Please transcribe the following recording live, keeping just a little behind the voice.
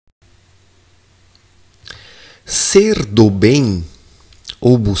Ser do bem,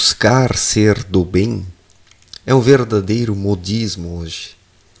 ou buscar ser do bem, é um verdadeiro modismo hoje.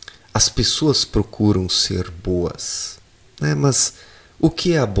 As pessoas procuram ser boas, né? Mas o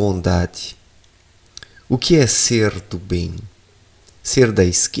que é a bondade? O que é ser do bem? Ser da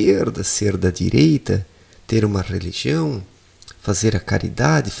esquerda, ser da direita, ter uma religião, fazer a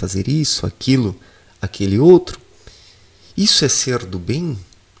caridade, fazer isso, aquilo, aquele outro? Isso é ser do bem?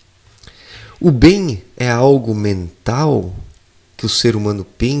 O bem é algo mental que o ser humano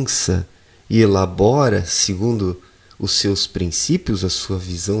pensa e elabora segundo os seus princípios, a sua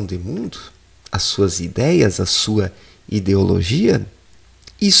visão de mundo, as suas ideias, a sua ideologia?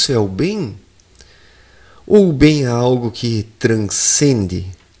 Isso é o bem? Ou o bem é algo que transcende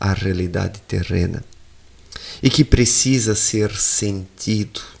a realidade terrena e que precisa ser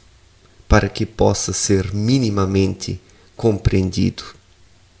sentido para que possa ser minimamente compreendido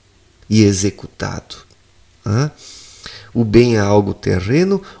e executado? O bem é algo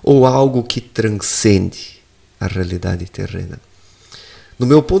terreno ou algo que transcende a realidade terrena? No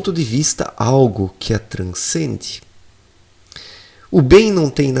meu ponto de vista, algo que a transcende. O bem não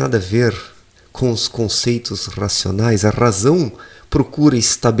tem nada a ver com os conceitos racionais. A razão procura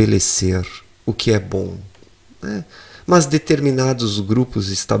estabelecer o que é bom, né? Mas determinados grupos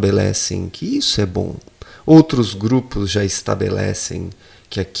estabelecem que isso é bom. Outros grupos já estabelecem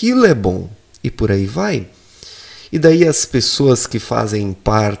que aquilo é bom e por aí vai. E daí as pessoas que fazem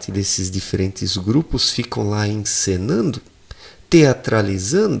parte desses diferentes grupos ficam lá encenando,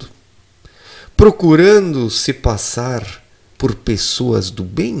 teatralizando, procurando se passar por pessoas do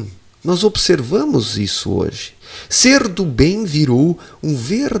bem. Nós observamos isso hoje. Ser do bem virou um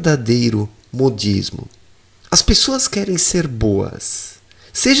verdadeiro modismo. As pessoas querem ser boas,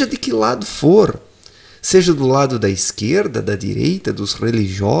 seja de que lado for. Seja do lado da esquerda, da direita, dos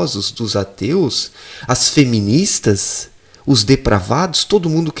religiosos, dos ateus, as feministas, os depravados, todo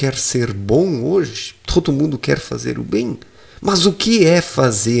mundo quer ser bom hoje, todo mundo quer fazer o bem. Mas o que é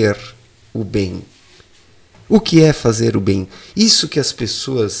fazer o bem? O que é fazer o bem? Isso que as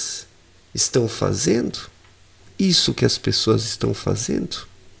pessoas estão fazendo? Isso que as pessoas estão fazendo?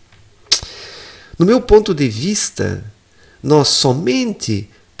 No meu ponto de vista, nós somente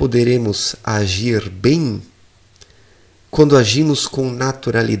poderemos agir bem quando agimos com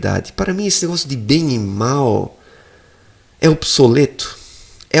naturalidade. Para mim, esse negócio de bem e mal é obsoleto.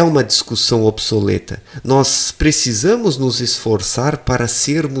 É uma discussão obsoleta. Nós precisamos nos esforçar para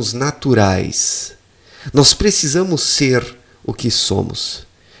sermos naturais. Nós precisamos ser o que somos.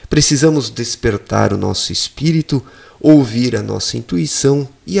 Precisamos despertar o nosso espírito, ouvir a nossa intuição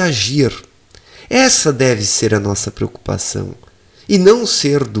e agir. Essa deve ser a nossa preocupação. E não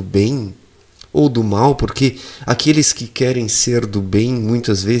ser do bem ou do mal, porque aqueles que querem ser do bem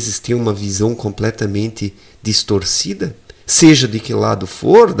muitas vezes têm uma visão completamente distorcida, seja de que lado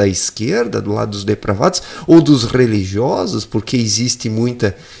for, da esquerda, do lado dos depravados, ou dos religiosos, porque existe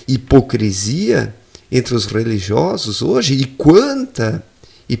muita hipocrisia entre os religiosos hoje. E quanta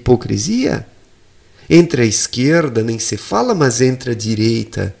hipocrisia! Entre a esquerda nem se fala, mas entre a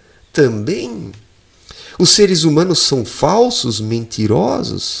direita também. Os seres humanos são falsos,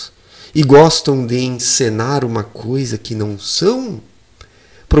 mentirosos e gostam de encenar uma coisa que não são,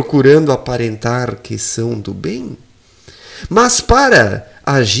 procurando aparentar que são do bem. Mas para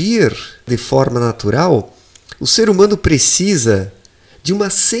agir de forma natural, o ser humano precisa de uma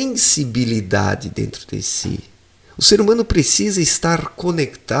sensibilidade dentro de si. O ser humano precisa estar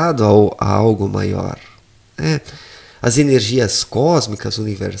conectado a algo maior, né? As energias cósmicas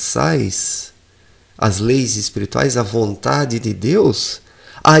universais, as leis espirituais, a vontade de Deus,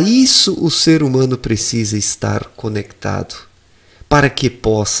 a isso o ser humano precisa estar conectado para que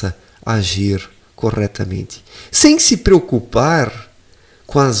possa agir corretamente, sem se preocupar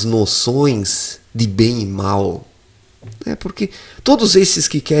com as noções de bem e mal. Porque todos esses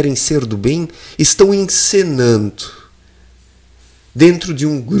que querem ser do bem estão encenando dentro de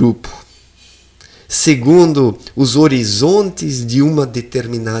um grupo, segundo os horizontes de uma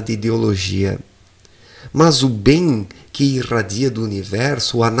determinada ideologia. Mas o bem que irradia do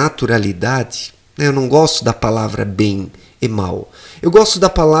universo, a naturalidade, eu não gosto da palavra bem e mal, eu gosto da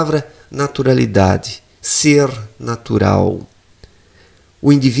palavra naturalidade, ser natural.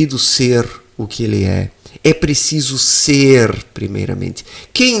 O indivíduo ser o que ele é. É preciso ser, primeiramente.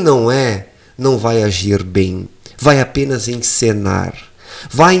 Quem não é, não vai agir bem, vai apenas encenar,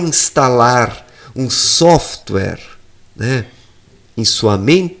 vai instalar um software, né, em sua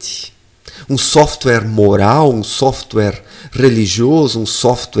mente, um software moral, um software religioso, um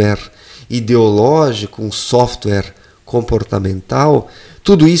software ideológico, um software comportamental,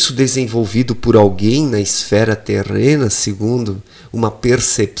 Tudo isso desenvolvido por alguém na esfera terrena, segundo uma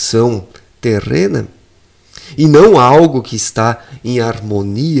percepção terrena, e não algo que está em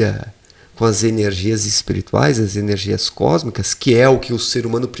harmonia com as energias espirituais, as energias cósmicas, que é o que o ser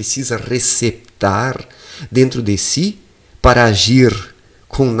humano precisa receptar dentro de si para agir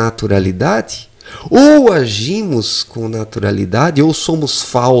com naturalidade. Ou agimos com naturalidade, ou somos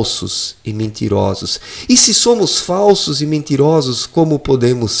falsos e mentirosos. E se somos falsos e mentirosos, como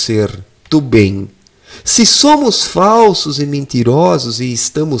podemos ser do bem? Se somos falsos e mentirosos e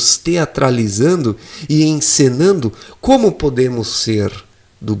estamos teatralizando e encenando, como podemos ser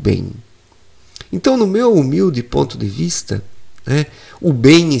do bem? Então, no meu humilde ponto de vista, o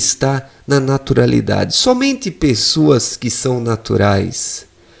bem está na naturalidade. Somente pessoas que são naturais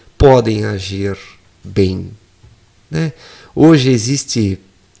podem agir bem. Hoje existe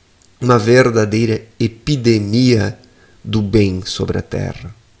uma verdadeira epidemia do bem sobre a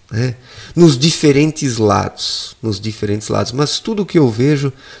Terra. Nos diferentes lados, mas tudo que eu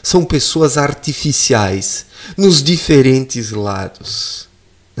vejo são pessoas artificiais, nos diferentes lados.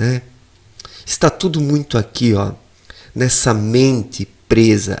 Está tudo muito aqui, nessa mente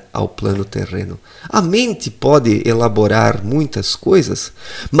presa ao plano terreno. A mente pode elaborar muitas coisas,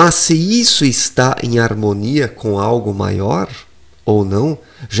 mas se isso está em harmonia com algo maior ou não,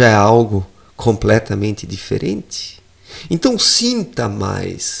 já é algo completamente diferente. Então sinta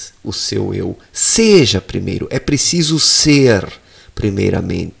mais o seu eu. Seja primeiro. É preciso ser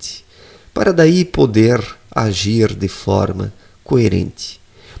primeiramente, para daí poder agir de forma coerente.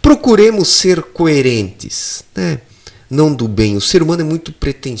 Procuremos ser coerentes, não do bem. O ser humano é muito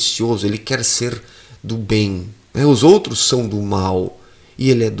pretensioso, ele quer ser do bem. Os outros são do mal e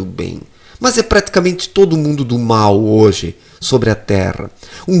ele é do bem. Mas é praticamente todo mundo do mal hoje sobre a Terra.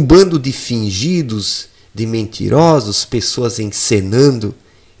 Um bando de fingidos, de mentirosos, pessoas encenando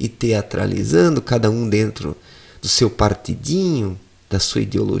e teatralizando, cada um dentro do seu partidinho, da sua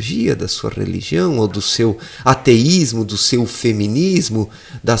ideologia, da sua religião, ou do seu ateísmo, do seu feminismo,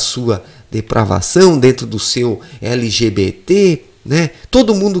 da sua depravação, dentro do seu LGBT,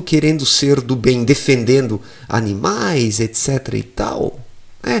 Todo mundo querendo ser do bem, defendendo animais, etc. e tal.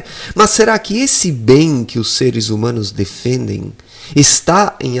 Mas será que esse bem que os seres humanos defendem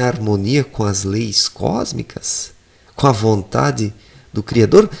está em harmonia com as leis cósmicas? Com a vontade do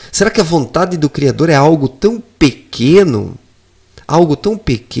Criador? Será que a vontade do Criador é algo tão pequeno? Algo tão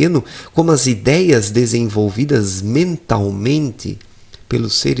pequeno como as ideias desenvolvidas mentalmente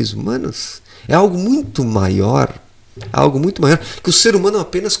pelos seres humanos? É algo muito maior, que o ser humano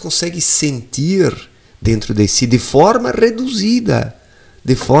apenas consegue sentir dentro de si de forma reduzida.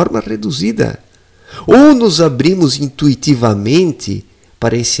 Ou nos abrimos intuitivamente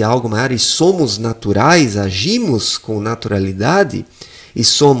para esse algo maior e somos naturais, agimos com naturalidade e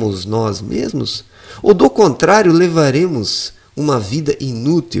somos nós mesmos, ou do contrário levaremos uma vida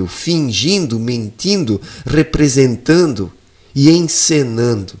inútil, fingindo, mentindo, representando e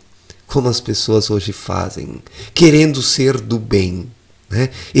encenando, como as pessoas hoje fazem, querendo ser do bem.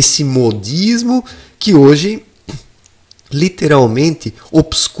 Esse modismo que hoje literalmente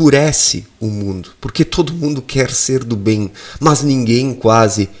obscurece o mundo, porque todo mundo quer ser do bem, mas ninguém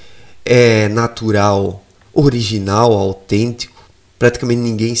quase é natural, original, autêntico. Praticamente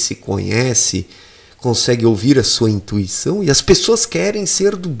ninguém se conhece, consegue ouvir a sua intuição, e as pessoas querem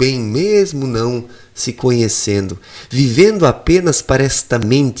ser do bem, mesmo não se conhecendo, vivendo apenas para esta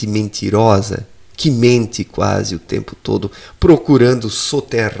mente mentirosa, que mente quase o tempo todo, procurando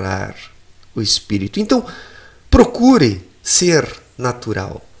soterrar o espírito. Então, procure ser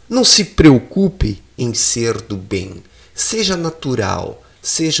natural. Não se preocupe em ser do bem. Seja natural,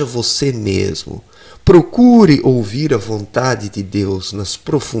 seja você mesmo. Procure ouvir a vontade de Deus nas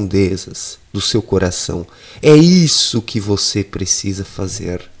profundezas do seu coração. É isso que você precisa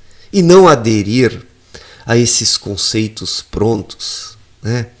fazer. E não aderir a esses conceitos prontos,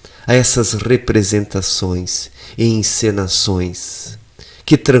 a essas representações e encenações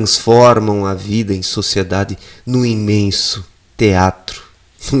que transformam a vida em sociedade num imenso teatro.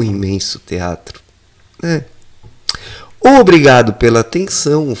 Obrigado pela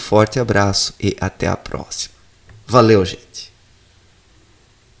atenção, um forte abraço e até a próxima. Valeu, gente!